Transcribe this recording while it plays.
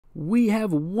We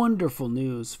have wonderful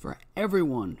news for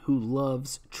everyone who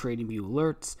loves TradingView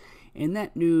alerts, and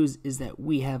that news is that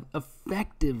we have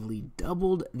effectively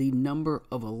doubled the number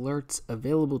of alerts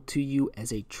available to you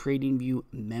as a TradingView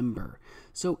member.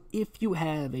 So if you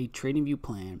have a TradingView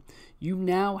plan, you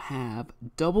now have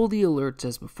double the alerts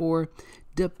as before,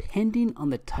 depending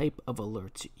on the type of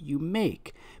alerts you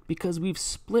make, because we've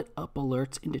split up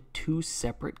alerts into two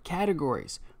separate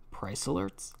categories: price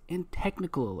alerts and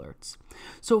technical alerts.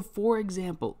 So for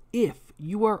example, if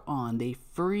you are on the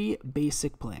free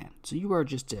basic plan, so you are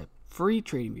just a free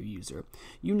TradingView user,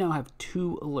 you now have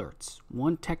two alerts,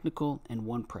 one technical and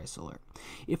one price alert.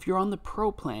 If you're on the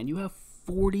pro plan, you have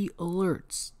 40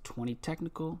 alerts, 20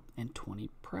 technical and 20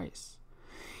 price.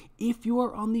 If you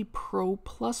are on the Pro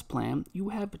Plus plan, you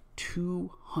have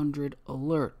 200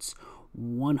 alerts,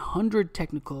 100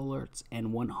 technical alerts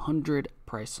and 100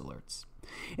 price alerts.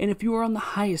 And if you are on the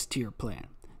highest tier plan,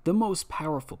 the most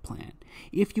powerful plan,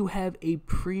 if you have a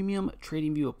premium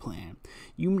TradingView plan,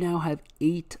 you now have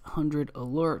 800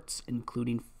 alerts,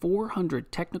 including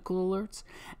 400 technical alerts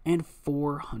and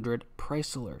 400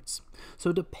 price alerts.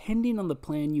 So depending on the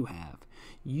plan you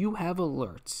have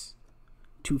alerts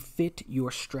to fit your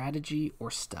strategy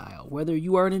or style. Whether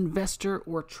you are an investor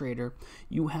or a trader,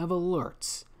 you have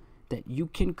alerts that you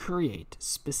can create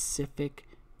specific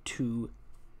to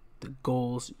the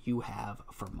goals you have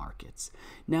for markets.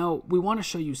 Now, we want to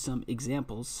show you some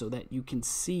examples so that you can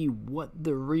see what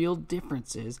the real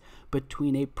difference is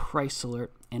between a price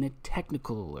alert and a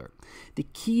technical alert. The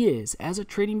key is, as a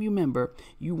TradingView member,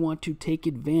 you want to take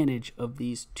advantage of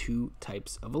these two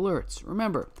types of alerts.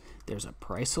 Remember, there's a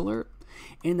price alert,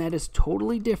 and that is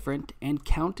totally different and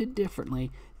counted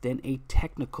differently than a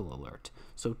technical alert.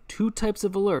 So two types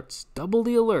of alerts, double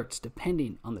the alerts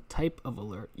depending on the type of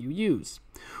alert you use.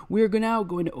 We are now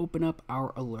going to open up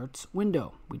our alerts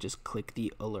window. We just click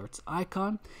the alerts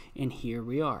icon, and here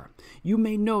we are. You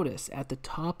may notice at the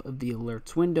top of the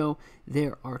alerts window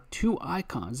there are two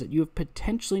icons that you have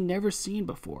potentially never seen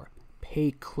before.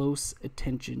 Pay close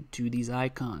attention to these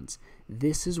icons.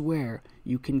 This is where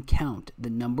you can count the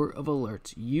number of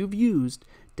alerts you've used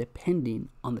depending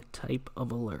on the type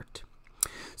of alert.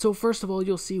 So first of all,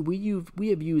 you'll see we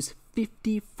have used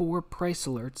 54 price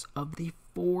alerts of the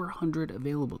 400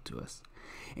 available to us.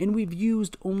 And we've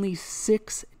used only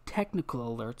 6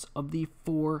 technical alerts of the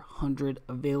 400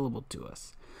 available to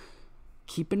us.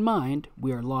 Keep in mind,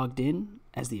 we are logged in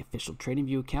as the official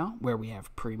TradingView account where we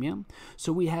have premium.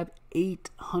 So we have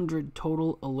 800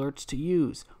 total alerts to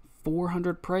use,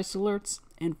 400 price alerts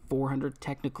and 400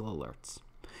 technical alerts.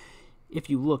 If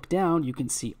you look down, you can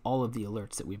see all of the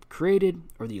alerts that we've created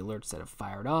or the alerts that have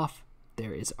fired off.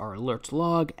 There is our alerts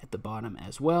log at the bottom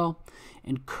as well.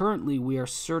 And currently we are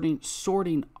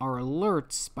sorting our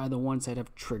alerts by the ones that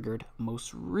have triggered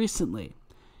most recently.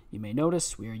 You may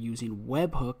notice we are using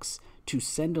webhooks to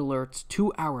send alerts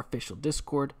to our official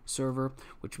Discord server,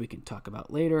 which we can talk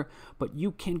about later, but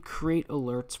you can create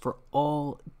alerts for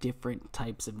all different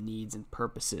types of needs and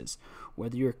purposes,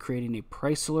 whether you're creating a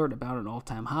price alert about an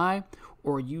all-time high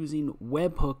or using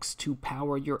webhooks to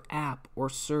power your app or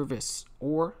service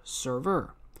or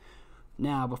server.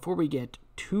 Now, before we get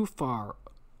too far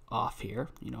off here,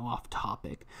 off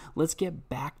topic, let's get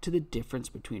back to the difference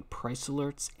between price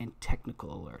alerts and technical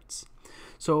alerts.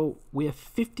 So we have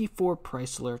 54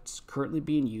 price alerts currently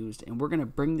being used, and we're going to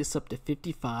bring this up to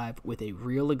 55 with a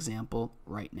real example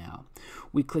right now.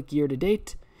 We click year to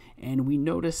date, and we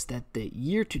notice that the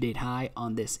year to date high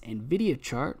on this NVIDIA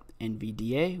chart,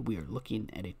 NVDA, we are looking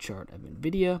at a chart of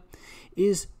NVIDIA,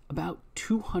 is about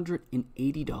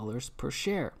 $280 per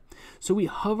share. So we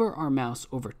hover our mouse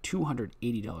over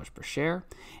 $280 per share,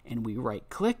 and we right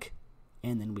click,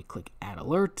 and then we click add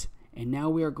alert, and now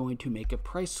we are going to make a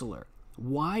price alert.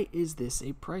 Why is this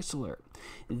a price alert?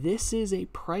 This is a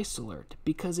price alert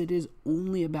because it is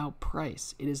only about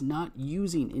price. It is not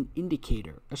using an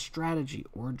indicator, a strategy,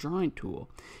 or a drawing tool.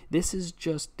 This is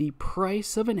just the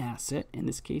price of an asset, in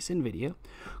this case NVIDIA,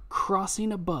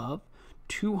 crossing above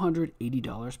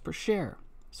 $280 per share.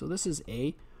 So this is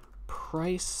a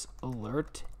price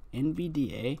alert.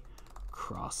 NVDA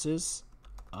crosses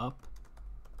up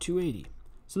 280.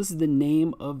 So this is the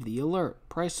name of the alert,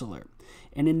 price alert.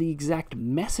 And in the exact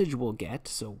message we'll get,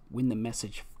 so when the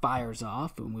message fires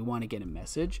off and we want to get a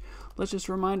message, let's just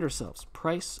remind ourselves,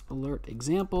 price alert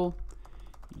example,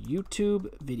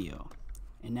 YouTube video.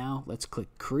 And now let's click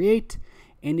create,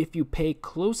 And if you pay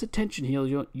close attention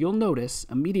here, you'll notice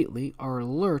immediately our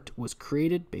alert was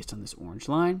created based on this orange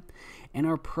line, and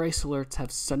our price alerts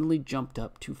have suddenly jumped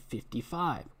up to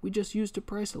 55. We just used a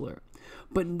price alert.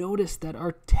 But notice that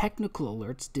our technical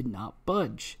alerts did not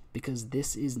budge because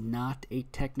this is not a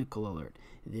technical alert.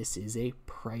 This is a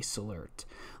price alert.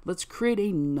 Let's create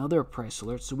another price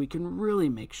alert so we can really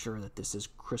make sure that this is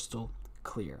crystal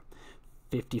clear.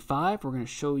 55, we're going to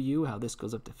show you how this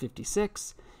goes up to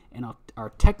 56, and our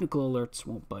technical alerts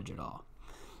won't budge at all.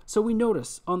 So we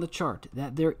notice on the chart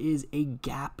that there is a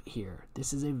gap here.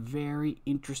 This is a very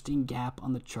interesting gap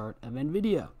on the chart of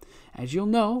NVIDIA. As you'll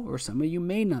know, or some of you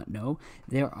may not know,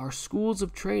 there are schools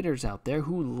of traders out there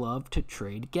who love to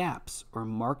trade gaps or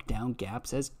mark down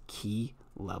gaps as key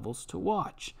levels to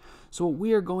watch. So what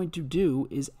we are going to do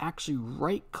is actually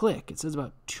right click, it says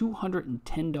about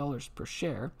 $210 per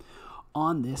share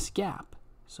on this gap.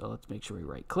 So let's make sure we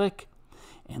right click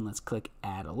and let's click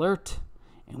add alert,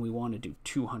 and we want to do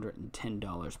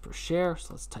 $210 per share.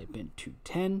 So let's type in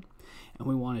 210, and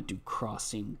we want to do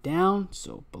crossing down,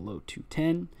 so below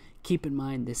 210. Keep in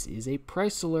mind this is a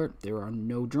price alert. There are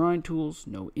no drawing tools,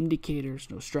 no indicators,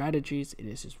 no strategies. It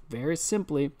is just very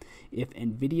simply, if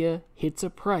NVIDIA hits a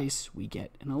price, we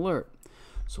get an alert.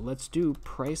 So let's do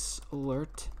price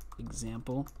alert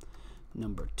example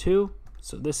number 2.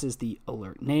 So this is the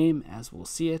alert name as we'll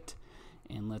see it,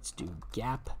 and let's do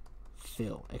gap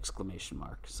fill exclamation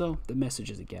mark. So the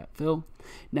message is a gap fill.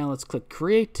 Now let's click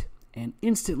create, and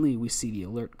instantly we see the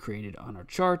alert created on our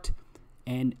chart.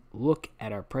 And look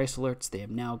at our price alerts. They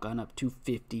have now gone up to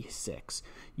 56.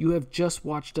 You have just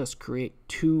watched us create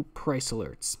 2 price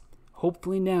alerts.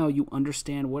 Hopefully now you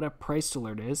understand what a price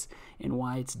alert is and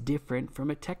why it's different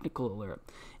from a technical alert.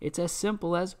 It's as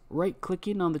simple as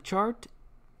right-clicking on the chart,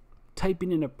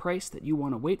 typing in a price that you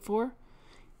want to wait for,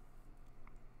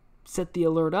 set the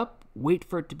alert up, wait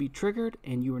for it to be triggered,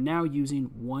 and you are now using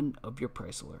one of your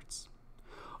price alerts.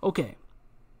 Okay,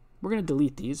 we're going to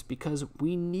delete these because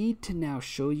we need to now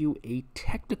show you a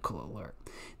technical alert.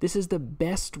 This is the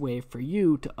best way for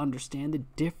you to understand the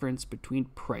difference between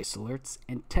price alerts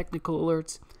and technical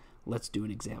alerts. Let's do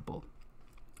an example.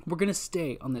 We're going to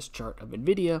stay on this chart of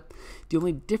NVIDIA. The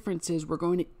only difference is we're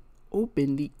going to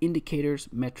open the indicators,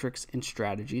 metrics, and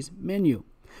strategies menu.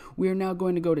 We are now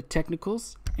going to go to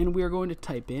technicals, and we are going to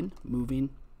type in moving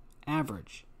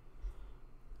average.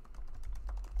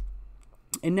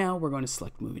 And now we're going to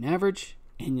select moving average,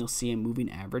 and you'll see a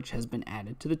moving average has been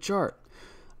added to the chart.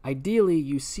 Ideally,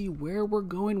 you see where we're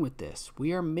going with this.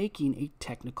 We are making a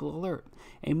technical alert.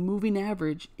 A moving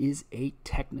average is a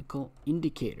technical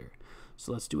indicator.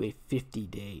 So let's do a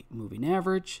 50-day moving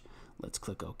average. Let's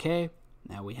click OK.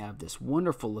 Now we have this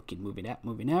wonderful looking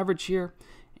moving average here,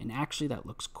 and actually that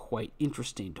looks quite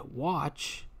interesting to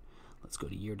watch. Let's go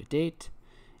to year to date,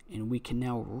 and we can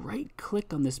now right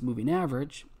click on this moving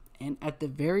average, and at the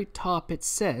very top it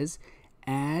says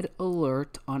add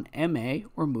alert on MA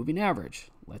or moving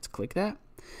average. Let's click that,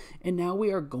 and now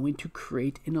we are going to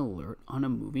create an alert on a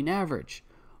moving average.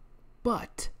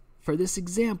 But for this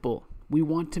example, we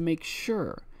want to make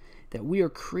sure that we are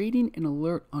creating an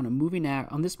alert on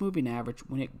this moving average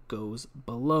when it goes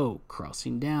below,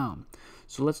 crossing down.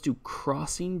 So let's do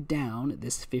crossing down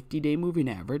this 50-day moving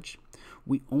average.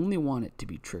 We only want it to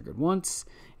be triggered once,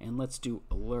 and let's do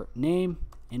alert name,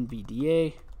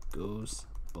 NVDA goes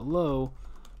below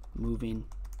moving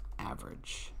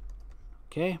average.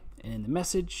 Okay, and in the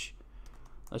message,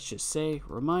 let's just say,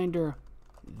 reminder,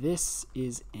 this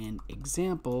is an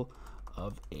example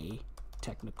of a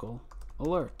technical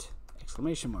alert,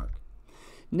 exclamation mark.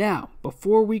 Now,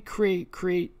 before we click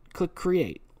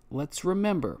create, let's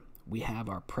remember we have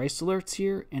our price alerts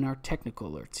here and our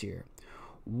technical alerts here.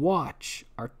 Watch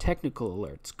our technical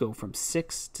alerts go from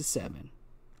 6 to 7.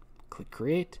 Click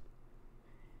create.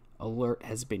 Alert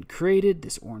has been created,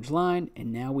 this orange line,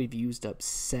 and now we've used up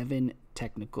 7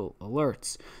 technical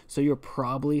alerts. So you're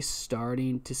probably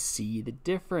starting to see the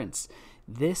difference.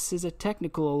 This is a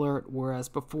technical alert, whereas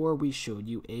before we showed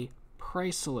you a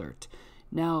price alert.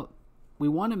 Now, we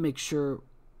want to make sure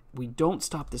we don't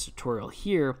stop this tutorial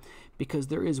here because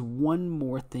there is one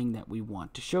more thing that we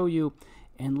want to show you,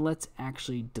 and let's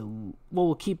actually,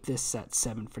 we'll keep this at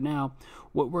 7 for now.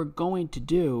 What we're going to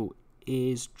do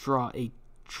is draw a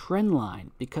trend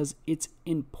line because it's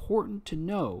important to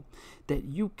know that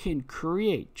you can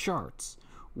create charts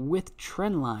with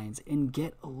trend lines and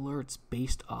get alerts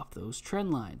based off those trend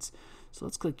lines. So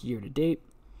let's click year to date.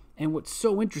 And what's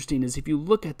so interesting is if you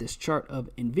look at this chart of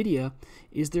NVIDIA,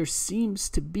 is there seems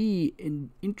to be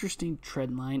an interesting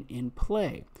trend line in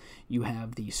play. You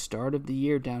have the start of the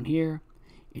year down here,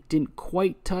 It didn't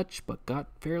quite touch, but got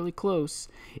fairly close.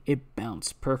 It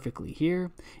bounced perfectly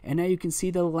here, and now you can see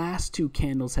the last two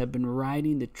candles have been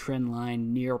riding the trend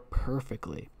line near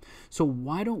perfectly. So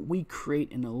why don't we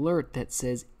create an alert that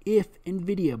says if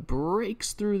NVIDIA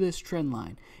breaks through this trend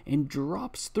line and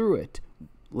drops through it,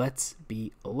 let's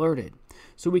be alerted.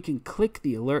 So we can click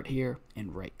the alert here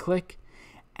and right click,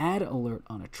 add alert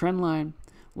on a trend line.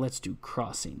 Let's do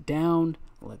crossing down.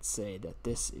 Let's say that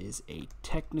this is a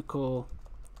technical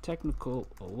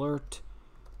alert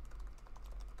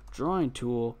drawing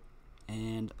tool,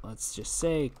 and let's just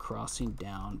say crossing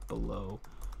down below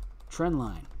trend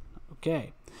line.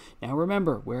 Okay, now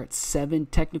remember, we're at 7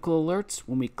 technical alerts.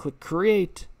 When we click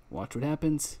create, watch what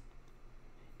happens.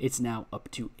 It's now up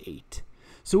to 8.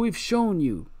 So we've shown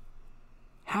you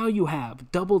how you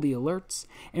have double the alerts,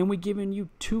 and we've given you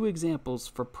 2 examples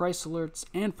for price alerts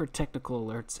and for technical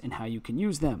alerts and how you can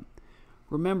use them.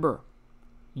 Remember,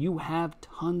 you have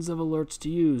tons of alerts to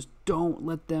use. Don't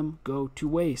let them go to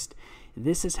waste.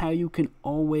 This is how you can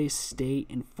always stay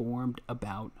informed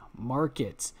about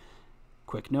markets.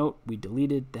 Quick note, we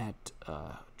deleted that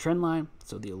trend line,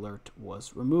 so the alert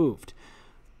was removed.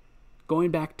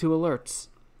 Going back to alerts,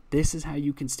 this is how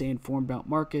you can stay informed about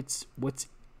markets. What's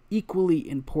equally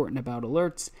important about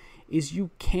alerts is you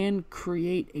can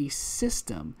create a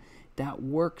system that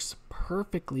works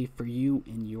perfectly for you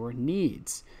and your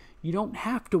needs. You don't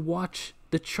have to watch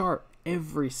the chart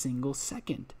every single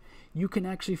second. You can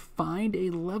actually find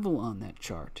a level on that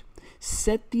chart,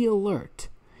 set the alert,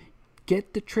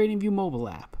 get the TradingView mobile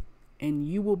app, and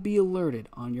you will be alerted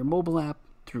on your mobile app,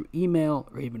 through email,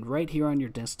 or even right here on your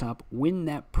desktop when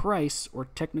that price or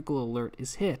technical alert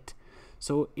is hit.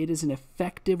 So it is an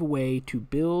effective way to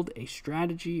build a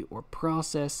strategy or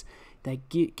process that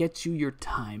gets you your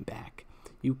time back.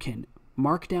 You can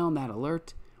mark down that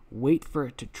alert, wait for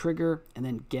it to trigger, and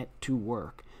then get to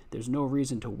work. There's no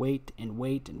reason to wait and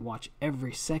watch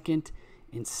every second.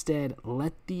 Instead,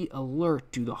 let the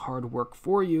alert do the hard work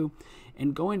for you.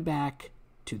 And going back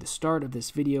to the start of this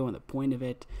video and the point of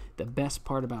it, the best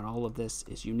part about all of this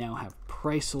is you now have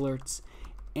price alerts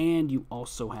and you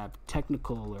also have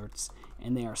technical alerts,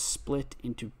 and they are split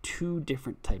into 2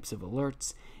 different types of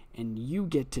alerts, and you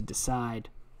get to decide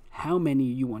how many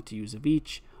you want to use of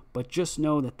each. But just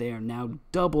know that they are now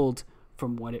doubled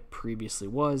from what it previously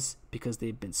was because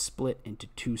they've been split into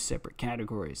 2 separate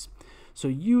categories. So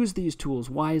use these tools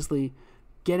wisely,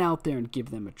 get out there and give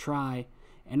them a try.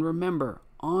 And remember,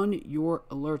 on your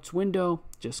alerts window,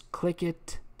 just click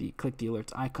it, click the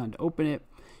alerts icon to open it.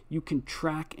 You can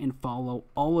track and follow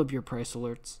all of your price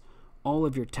alerts, all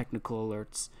of your technical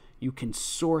alerts. You can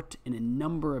sort in a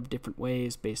number of different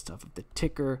ways based off of the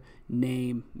ticker,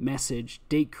 name, message,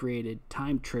 date created,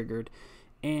 time triggered,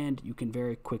 and you can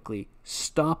very quickly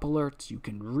stop alerts, you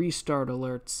can restart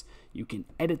alerts, you can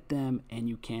edit them, and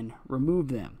you can remove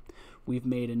them. We've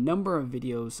made a number of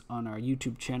videos on our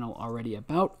YouTube channel already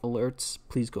about alerts.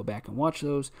 Please go back and watch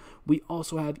those. We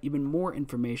also have even more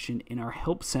information in our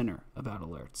help center about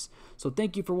alerts. So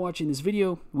thank you for watching this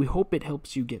video. We hope it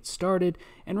helps you get started.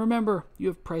 And remember, you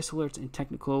have price alerts and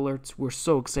technical alerts. We're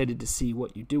so excited to see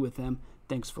what you do with them.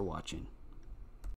 Thanks for watching.